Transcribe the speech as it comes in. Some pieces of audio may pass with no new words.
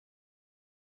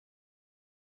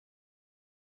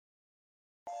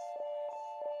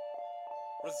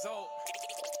Result.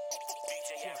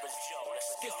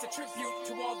 It's a tribute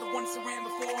to all the ones who ran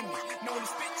before me. Known to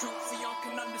spit truth so y'all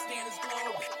can understand his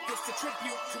glory. It's a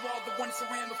tribute to all the ones who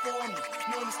ran before me.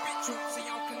 Known to spit truth so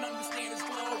y'all can understand his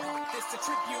glory. It's a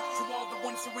tribute to all the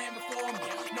ones who ran before me.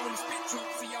 Known to spit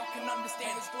truth so y'all can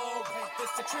understand his glory.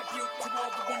 It's a tribute to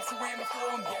all the ones who ran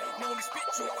before me. Known to spit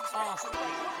truth.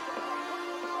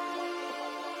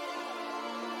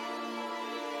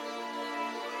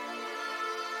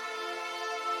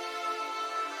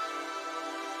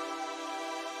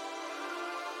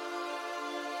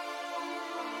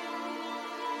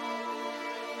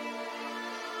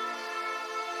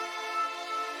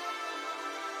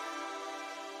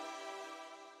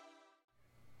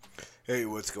 Hey,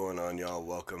 what's going on, y'all?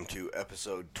 Welcome to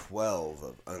episode 12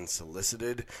 of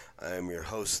Unsolicited. I am your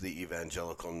host, the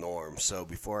Evangelical Norm. So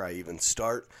before I even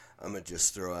start, I'm going to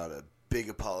just throw out a big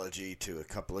apology to a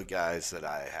couple of guys that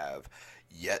I have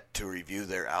yet to review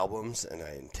their albums, and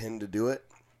I intend to do it.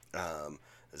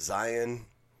 Zion,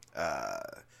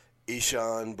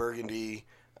 Ishan, Burgundy.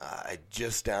 I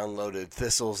just downloaded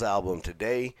Thistle's album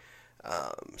today.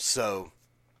 So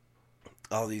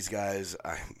all these guys,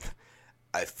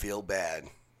 I feel bad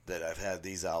that I've had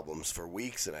these albums for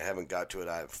weeks and I haven't got to it.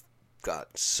 I've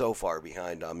got so far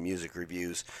behind on music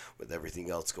reviews with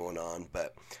everything else going on,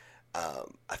 but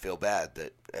I feel bad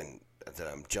that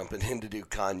I'm jumping in to do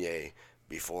Kanye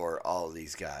before all of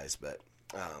these guys. But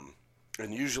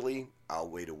and usually I'll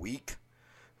wait a week,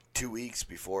 2 weeks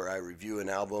before I review an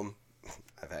album.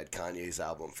 I've had Kanye's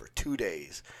album for 2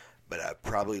 days. But I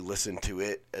probably listened to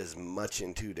it as much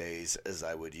in 2 days as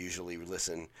I would usually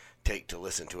take to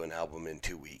listen to an album in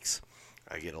 2 weeks.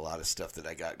 I get a lot of stuff that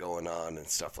I got going on and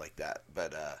stuff like that.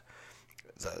 But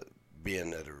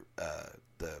being at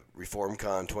the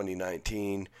ReformCon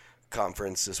 2019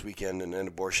 conference this weekend and then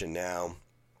Abortion Now,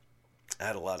 I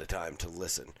had a lot of time to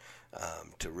listen,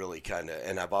 to really kind of,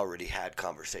 and I've already had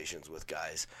conversations with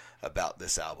guys about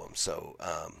this album. So,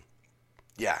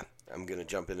 yeah, I'm going to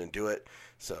jump in and do it.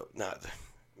 So,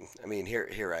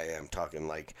 here I am talking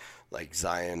like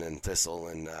Zion and Thistle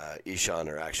and Ishan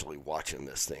are actually watching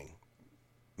this thing.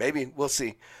 Maybe, we'll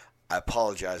see. I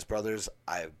apologize, brothers.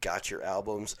 I've got your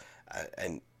albums,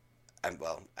 I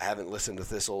haven't listened to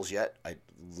Thistle's yet. I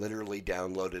literally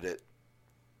downloaded it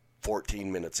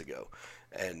 14 minutes ago.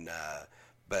 And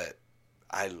but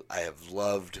I have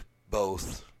loved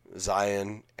both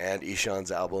Zion and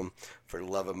Ishan's album. For the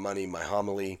Love of Money, My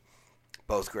Homily,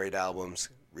 both great albums.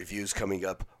 Reviews coming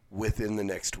up within the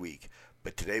next week.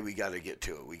 But today we got to get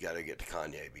to it. We got to get to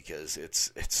Kanye because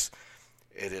it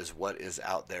is what is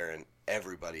out there and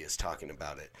everybody is talking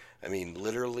about it. I mean,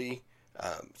 literally.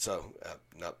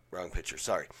 No, wrong picture.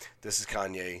 Sorry. This is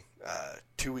Kanye.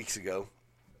 2 weeks ago.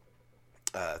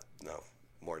 No,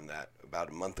 more than that. About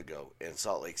a month ago in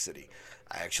Salt Lake City.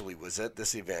 I actually was at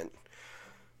this event.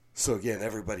 So again,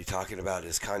 everybody talking about,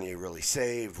 is Kanye really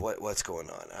saved? What's going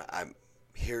on?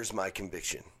 Here's my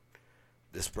conviction.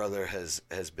 This brother has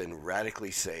been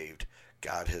radically saved.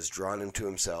 God has drawn him to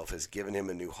himself, has given him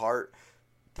a new heart,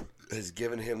 has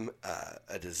given him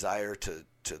a desire to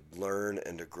learn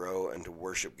and to grow and to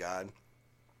worship God.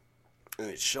 And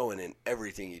it's showing in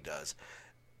everything he does,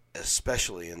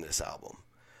 especially in this album.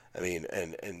 I mean,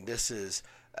 and this is,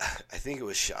 I think it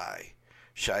was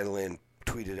Shy Lynn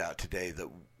tweeted out today that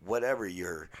whatever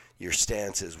your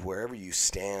stance is, wherever you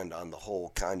stand on the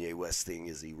whole Kanye West thing,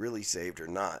 is he really saved or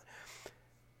not?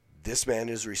 This man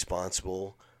is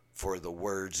responsible for the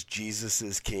words "Jesus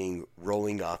is King"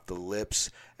 rolling off the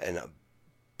lips and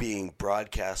being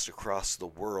broadcast across the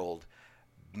world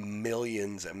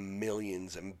millions and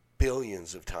millions and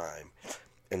billions of times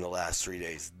in the last 3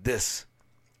 days. This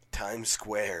Times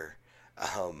Square,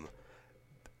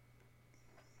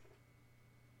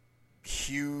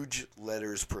 huge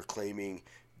letters proclaiming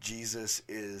Jesus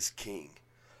is King.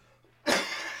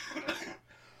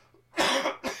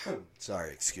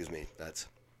 Sorry, excuse me. That's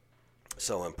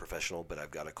so unprofessional, but I've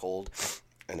got a cold,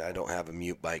 and I don't have a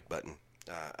mute mic button.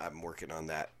 I'm working on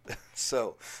that.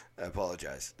 So, I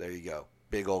apologize. There you go.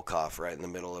 Big old cough right in the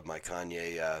middle of my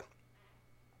Kanye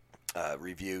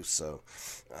review, so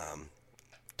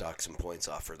dock some points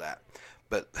off for that.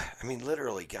 But, I mean,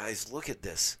 literally, guys, look at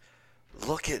this.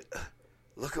 Look at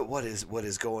what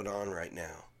is going on right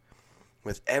now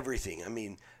with everything. I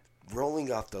mean,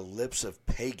 rolling off the lips of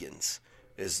pagans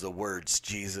is the words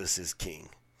 "Jesus is King."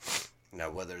 Now,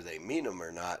 whether they mean them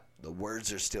or not, the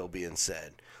words are still being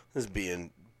said. This is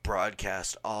being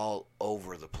broadcast all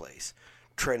over the place.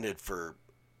 Trended for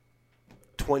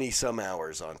 20 some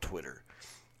hours on Twitter.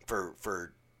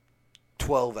 For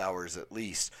 12 hours at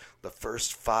least. The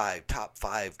first top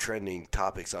five trending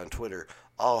topics on Twitter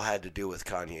all had to do with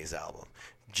Kanye's album.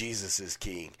 Jesus is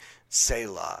King,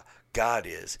 Selah, God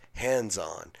is, Hands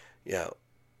On,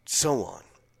 so on.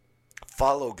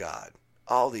 Follow God.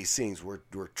 All these things were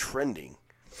trending,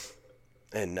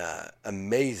 and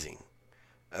amazing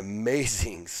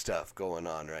stuff going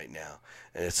on right now.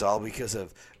 And it's all because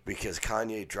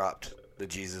Kanye dropped the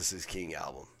Jesus is King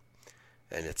album.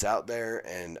 And it's out there,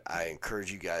 and I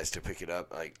encourage you guys to pick it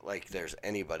up. Like there's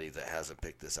anybody that hasn't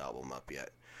picked this album up yet,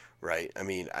 right? I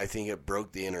mean, I think it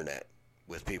broke the internet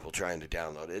with people trying to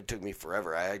download it. It took me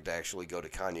forever. I had to actually go to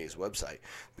Kanye's website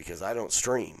because I don't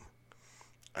stream.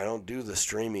 I don't do the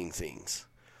streaming things.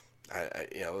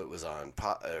 It was on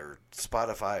or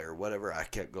Spotify or whatever. I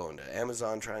kept going to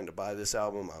Amazon trying to buy this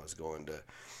album. I was going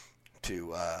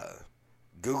to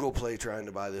Google Play trying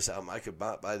to buy this album. I could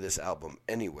not buy this album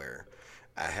anywhere.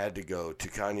 I had to go to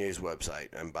Kanye's website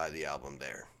and buy the album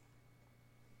there.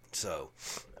 So,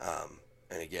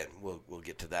 and again, we'll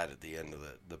get to that at the end of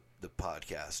the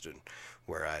podcast, and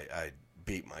where I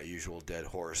beat my usual dead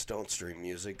horse. Don't stream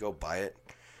music. Go buy it.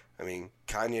 I mean,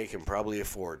 Kanye can probably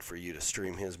afford for you to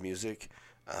stream his music,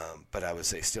 but I would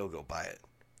say still go buy it.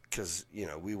 Because,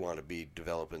 we want to be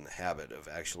developing the habit of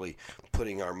actually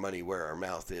putting our money where our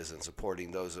mouth is and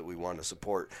supporting those that we want to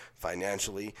support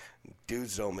financially.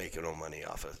 Dudes don't make no money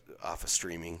off of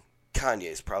streaming.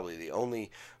 Kanye is probably the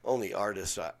only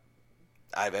artist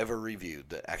I've ever reviewed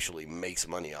that actually makes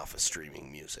money off of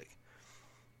streaming music.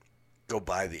 Go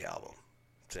buy the album.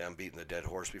 See, I'm beating the dead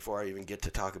horse before I even get to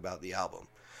talk about the album.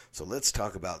 So let's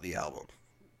talk about the album.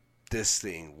 This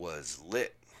thing was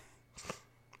lit.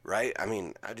 Right? I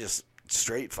mean, I just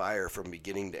straight fire from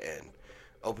beginning to end.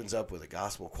 Opens up with a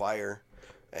gospel choir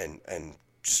and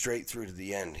straight through to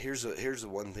the end. Here's the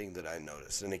one thing that I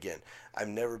noticed. And again, I've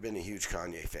never been a huge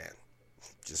Kanye fan.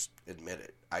 Just admit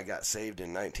it. I got saved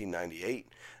in 1998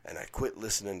 and I quit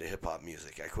listening to hip hop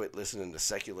music. I quit listening to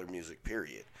secular music,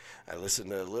 period. I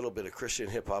listened to a little bit of Christian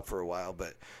hip hop for a while,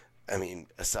 but I mean,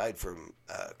 aside from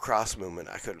Cross Movement,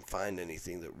 I couldn't find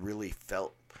anything that really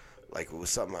felt like it was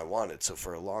something I wanted. So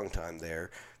for a long time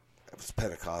there, I was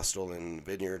Pentecostal in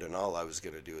Vineyard, and all I was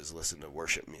going to do is listen to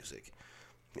worship music,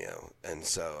 And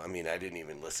so, I mean, I didn't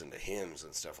even listen to hymns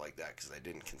and stuff like that because I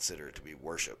didn't consider it to be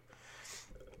worship.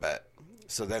 But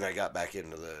so then I got back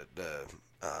into the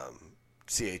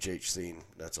CHH scene.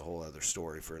 That's a whole other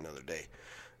story for another day.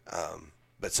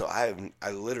 But so I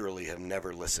literally have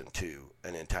never listened to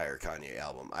an entire Kanye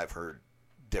album. I've heard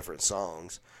different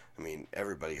songs. I mean,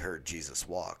 everybody heard Jesus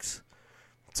Walks.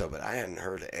 So, but I hadn't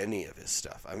heard any of his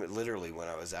stuff. I mean, literally, when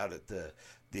I was out at the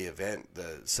event,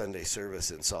 the Sunday service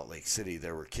in Salt Lake City,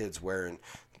 there were kids wearing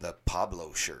the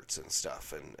Pablo shirts and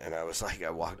stuff. And I was like,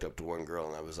 I walked up to one girl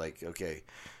and I was like, okay,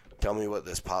 tell me what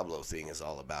this Pablo thing is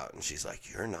all about. And she's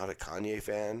like, you're not a Kanye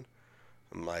fan?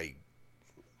 I'm like,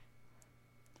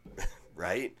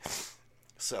 right?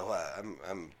 So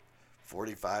I'm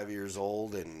 45 years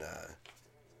old, and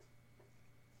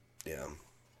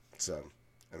so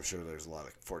I'm sure there's a lot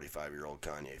of 45-year-old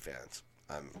Kanye fans.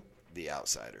 I'm the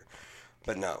outsider,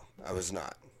 but no, I was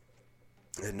not.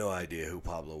 I had no idea who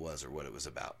Pablo was or what it was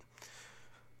about.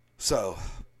 So,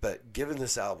 but given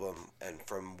this album and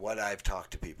from what I've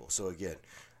talked to people, so again,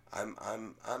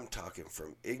 I'm talking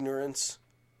from ignorance,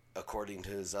 according to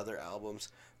his other albums.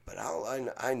 But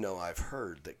I know I've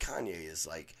heard that Kanye is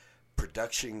like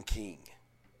production king,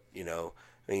 I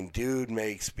mean, dude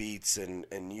makes beats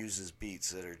and uses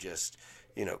beats that are just,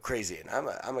 crazy. And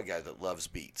I'm a guy that loves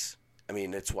beats. I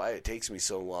mean, it's why it takes me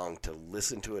so long to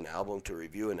listen to an album, to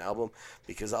review an album,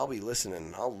 because I'll be listening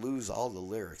and I'll lose all the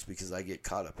lyrics because I get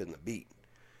caught up in the beat.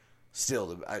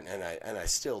 Still, I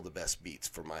steal the best beats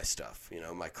for my stuff.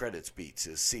 My credits beats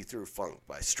is See Through Funk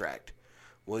by Stract,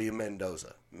 William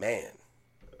Mendoza. Man.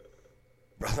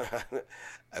 Brother,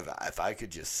 if I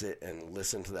could just sit and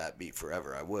listen to that beat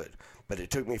forever, I would. But it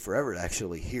took me forever to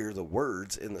actually hear the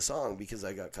words in the song because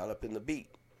I got caught up in the beat.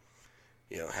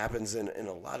 Happens in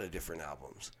a lot of different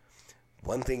albums.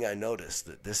 One thing I noticed,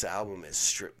 that this album is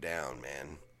stripped down,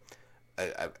 man.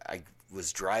 I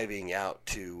was driving out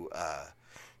to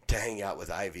hang out with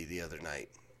Ivy the other night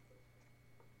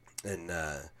and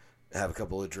have a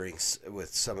couple of drinks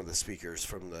with some of the speakers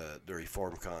from the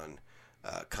ReformCon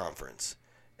conference.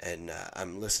 And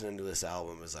I'm listening to this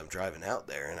album as I'm driving out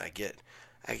there, and I get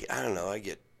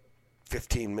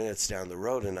 15 minutes down the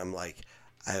road, and I'm like,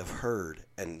 I have heard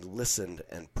and listened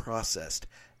and processed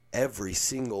every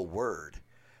single word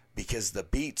because the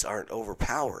beats aren't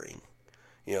overpowering.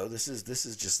 This is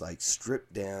just like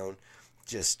stripped down,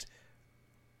 just,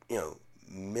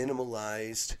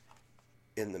 minimalized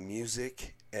in the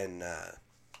music and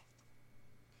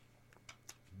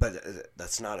but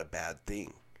that's not a bad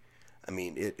thing. I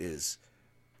mean, it is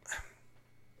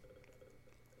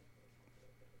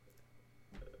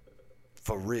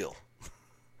for real.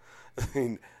 I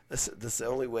mean, that's the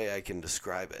only way I can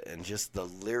describe it. And just the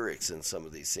lyrics in some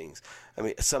of these things. I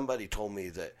mean, somebody told me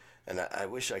that, and I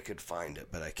wish I could find it,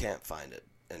 but I can't find it.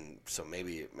 And so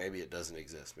maybe it doesn't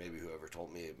exist. Maybe whoever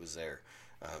told me it was there.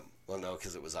 Well, no,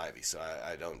 because it was Ivy, so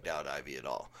I don't doubt Ivy at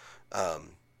all.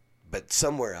 But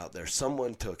somewhere out there,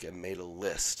 someone took and made a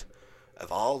list of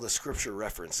all the scripture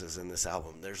references in this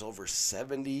album. There's over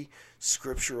 70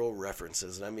 scriptural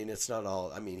references. And I mean, it's not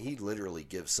all, I mean, he literally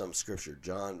gives some scripture.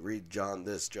 Read John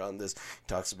this. He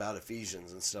talks about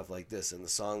Ephesians and stuff like this. And the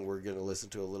song we're going to listen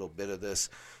to, a little bit of this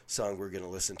song we're going to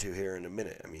listen to here in a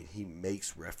minute. I mean, he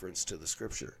makes reference to the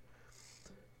scripture.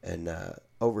 And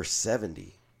over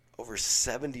 70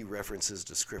 references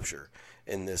to scripture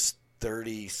in this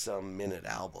 30-some minute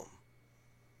album.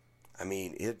 I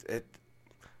mean,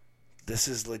 this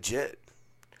is legit.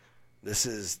 This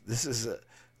is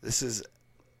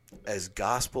as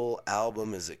gospel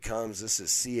album as it comes. This is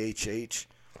CHH.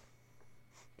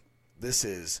 This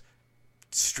is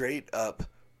straight up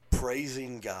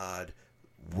praising God,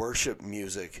 worship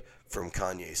music from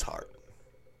Kanye's heart.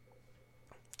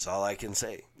 That's all I can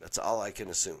say. That's all I can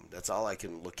assume. That's all I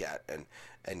can look at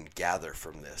and gather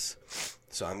from this.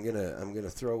 So I'm gonna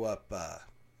throw up. I'm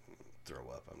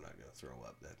not gonna throw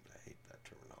up. I hate that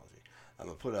terminology. I'm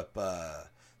gonna put up.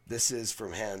 This is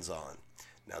from Hands On.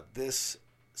 Now this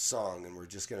song, and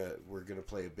we're gonna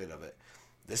play a bit of it.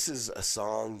 This is a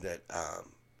song that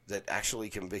actually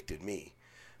convicted me,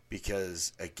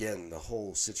 because again, the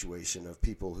whole situation of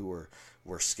people who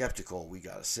were skeptical. We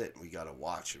gotta sit and we gotta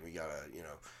watch and we gotta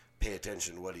pay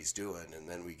attention to what he's doing, and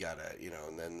then we gotta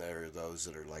and then there are those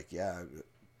that are like, yeah,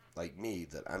 like me,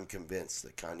 that I'm convinced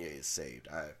that Kanye is saved.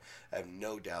 I have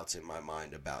no doubts in my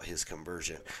mind about his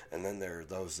conversion. And then there are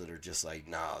those that are just like,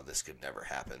 nah, this could never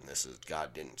happen.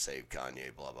 God didn't save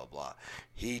Kanye, blah, blah, blah.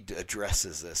 He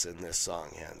addresses this in this song,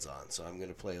 Hands On. So I'm going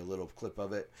to play a little clip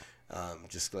of it,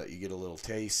 just to let you get a little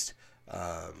taste.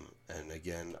 And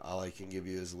again, all I can give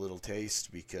you is a little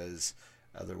taste, because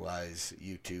otherwise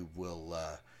YouTube will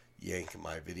yank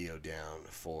my video down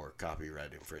for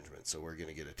copyright infringement. So we're going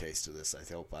to get a taste of this.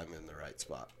 I hope I'm in the right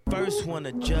spot. First one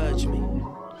to judge me,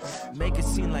 make it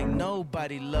seem like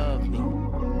nobody loved me.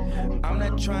 I'm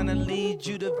not trying to lead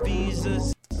you to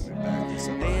visas.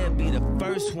 They'll be the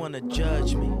first one to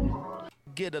judge me.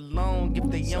 Get along if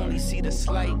they only see the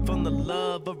slight from the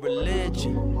love of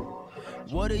religion.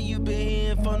 What have you been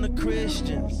hearing from the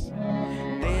Christians?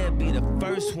 They'll be the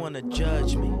first one to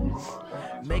judge me.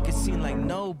 Make it seem like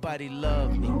nobody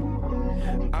loved me.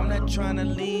 I'm not trying to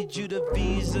lead you to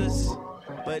visas,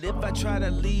 but if I try to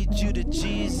lead you to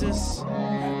Jesus,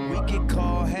 we get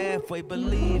called halfway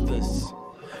believers.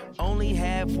 Only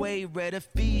halfway read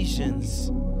Ephesians.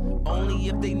 Only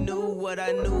if they knew what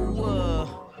I knew of.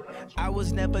 I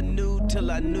was never new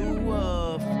till I knew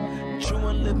of true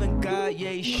and living God,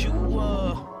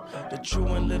 Yeshua, the true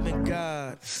and living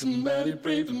God. Somebody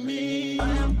pray for me.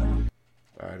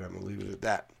 All right, I'm going to leave it at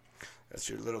that. That's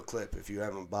your little clip. If you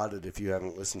haven't bought it, if you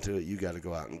haven't listened to it, you got to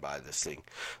go out and buy this thing.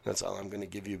 That's all I'm going to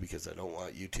give you, because I don't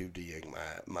want YouTube to yank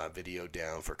my video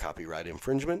down for copyright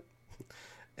infringement.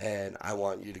 And I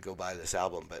want you to go buy this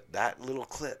album. But that little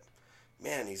clip,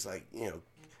 man, he's like,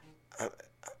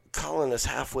 calling us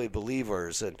halfway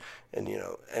believers and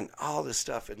all this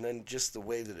stuff. And then just the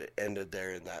way that it ended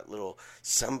there in that little,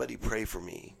 somebody pray for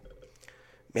me.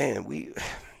 Man,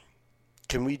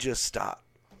 can we just stop?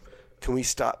 Can we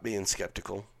stop being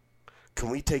skeptical?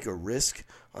 Can we take a risk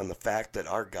on the fact that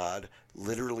our God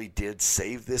literally did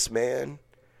save this man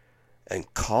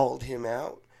and called him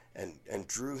out and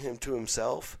drew him to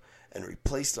himself and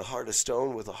replaced the heart of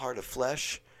stone with a heart of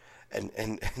flesh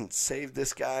and saved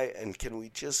this guy? And can we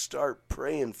just start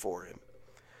praying for him?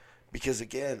 Because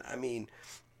again, I mean,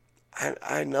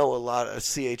 I know a lot of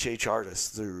CHH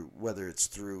artists, whether it's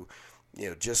through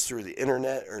just through the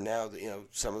internet, or now,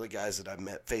 some of the guys that I've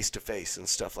met face to face and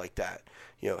stuff like that,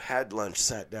 had lunch,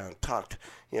 sat down, talked,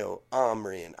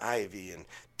 Omri and Ivy and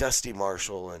Dusty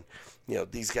Marshall and,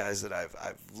 these guys that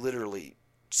I've literally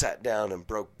sat down and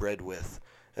broke bread with.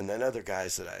 And then other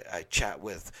guys that I chat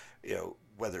with,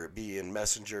 whether it be in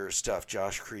Messenger or stuff,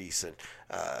 Josh Crease and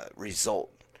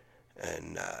Result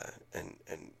and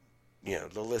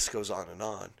the list goes on and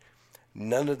on.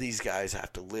 None of these guys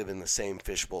have to live in the same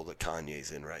fishbowl that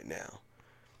Kanye's in right now.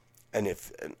 And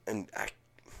I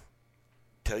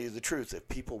tell you the truth, if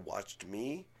people watched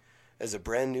me as a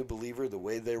brand new believer the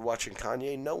way they're watching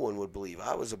Kanye, no one would believe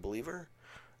I was a believer.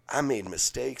 I made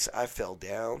mistakes. I fell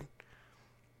down.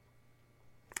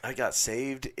 I got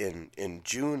saved in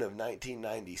June of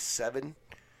 1997,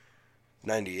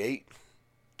 98.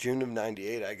 June of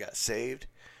 98, I got saved.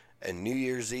 And New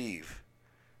Year's Eve,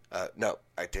 no,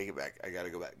 I take it back. I got to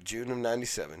go back. June of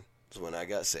 97 is when I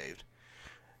got saved.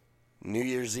 New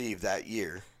Year's Eve that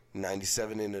year,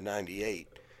 97 into 98,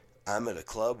 I'm at a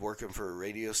club working for a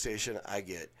radio station. I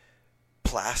get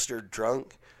plastered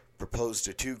drunk, proposed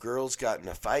to two girls, got in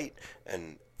a fight,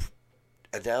 and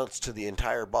announced to the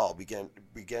entire bar,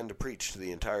 began to preach to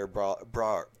the entire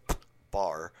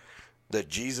bar that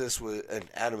Jesus was, and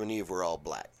Adam and Eve were all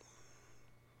black.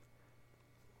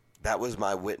 That was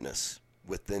my witness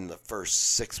within the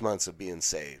first 6 months of being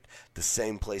saved. The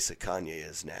same place that Kanye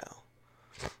is now.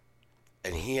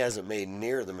 And he hasn't made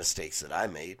near the mistakes that I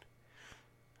made.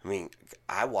 I mean,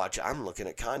 I'm looking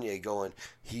at Kanye going,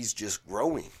 he's just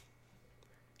growing.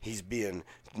 He's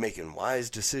making wise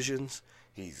decisions.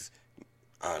 He's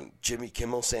on Jimmy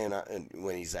Kimmel saying,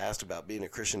 when he's asked about being a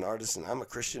Christian artist, and I'm a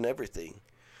Christian everything.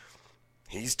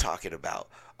 He's talking about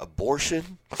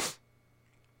abortion.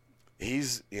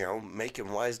 He's,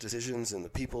 making wise decisions, and the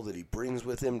people that he brings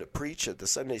with him to preach at the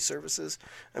Sunday services.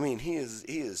 I mean, he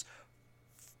is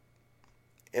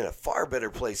in a far better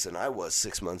place than I was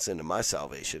 6 months into my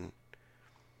salvation.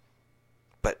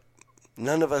 But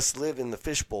none of us live in the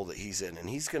fishbowl that he's in, and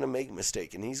he's going to make a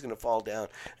mistake, and he's going to fall down.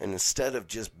 And instead of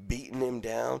just beating him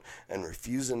down and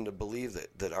refusing to believe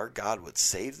that our God would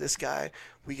save this guy,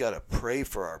 we got to pray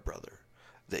for our brother,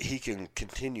 that he can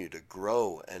continue to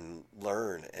grow and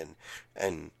learn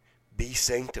and be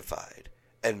sanctified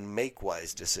and make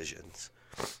wise decisions.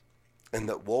 And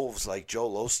that wolves like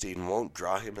Joel Osteen won't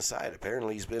draw him aside.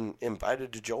 Apparently he's been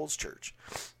invited to Joel's church.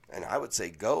 And I would say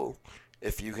go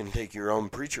if you can take your own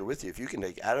preacher with you. If you can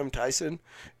take Adam Tyson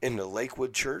into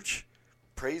Lakewood Church,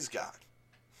 praise God.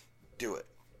 Do it.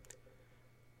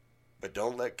 But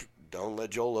don't let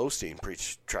Joel Osteen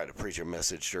try to preach a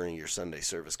message during your Sunday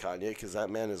service, Kanye, because that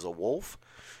man is a wolf,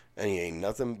 and he ain't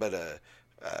nothing but a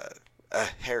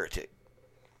heretic,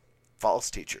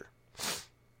 false teacher.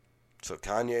 So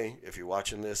Kanye, if you're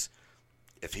watching this,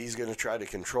 if he's going to try to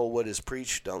control what is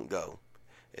preached, don't go.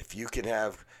 If you can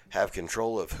have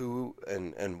control of who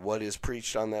and what is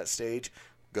preached on that stage,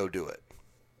 go do it.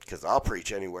 Because I'll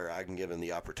preach anywhere I can give him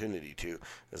the opportunity to,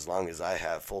 as long as I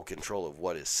have full control of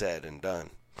what is said and done.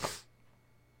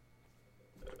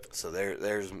 So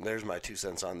there's my 2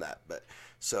 cents on that. But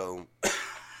so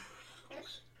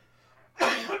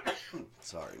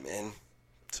sorry, man.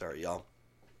 Sorry, y'all.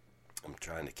 I'm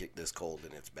trying to kick this cold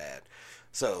and it's bad.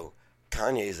 So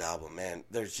Kanye's album, man,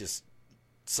 there's just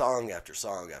song after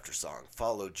song after song.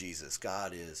 Follow Jesus.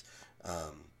 God is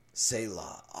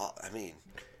Selah. I mean,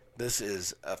 this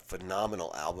is a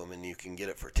phenomenal album, and you can get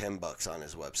it for $10 on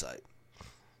his website,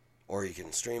 or you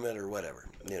can stream it or whatever.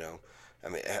 I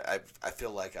mean, I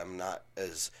feel like I'm not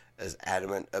as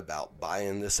adamant about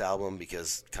buying this album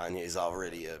because Kanye's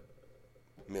already a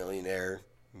millionaire,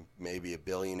 maybe a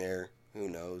billionaire, who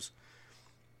knows.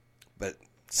 But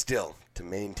still, to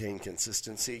maintain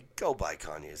consistency, go buy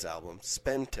Kanye's album.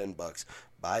 Spend $10.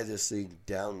 Buy this thing,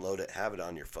 download it, have it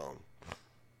on your phone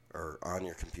or on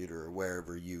your computer or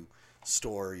wherever you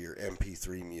store your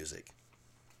MP3 music.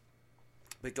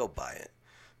 But go buy it.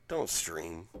 Don't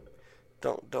stream.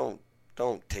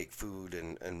 Don't take food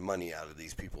and money out of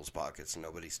these people's pockets.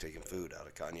 Nobody's taking food out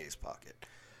of Kanye's pocket.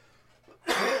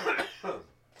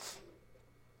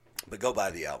 But go buy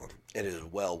the album. It is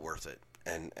well worth it.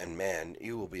 And man,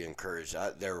 you will be encouraged.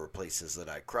 There were places that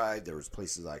I cried. There was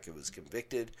places I was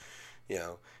convicted.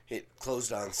 It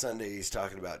closed on Sunday. He's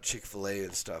talking about Chick-fil-A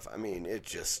and stuff. I mean,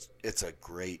 it's a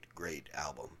great, great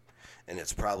album. And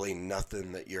it's probably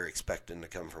nothing that you're expecting to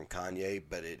come from Kanye,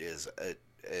 but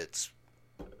it's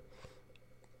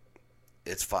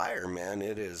fire, man.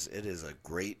 It is a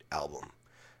great album.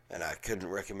 And I couldn't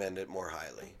recommend it more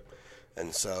highly.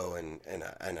 And so, and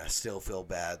I still feel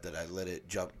bad that I let it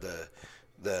jump the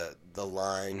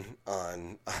line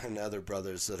on other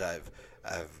brothers that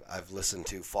I've listened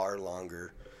to far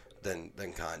longer than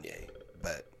Kanye.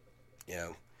 But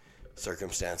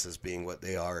circumstances being what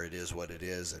they are, it is what it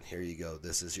is. And here you go.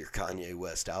 This is your Kanye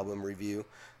West album review,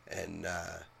 and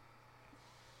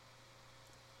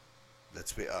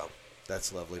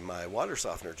that's lovely. My water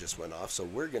softener just went off, so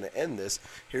we're going to end this.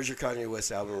 Here's your Kanye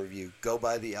West album review. Go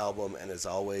buy the album, and as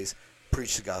always,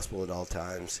 preach the gospel at all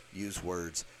times. Use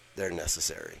words. They're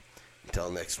necessary.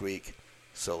 Until next week,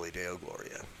 Soli Deo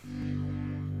Gloria.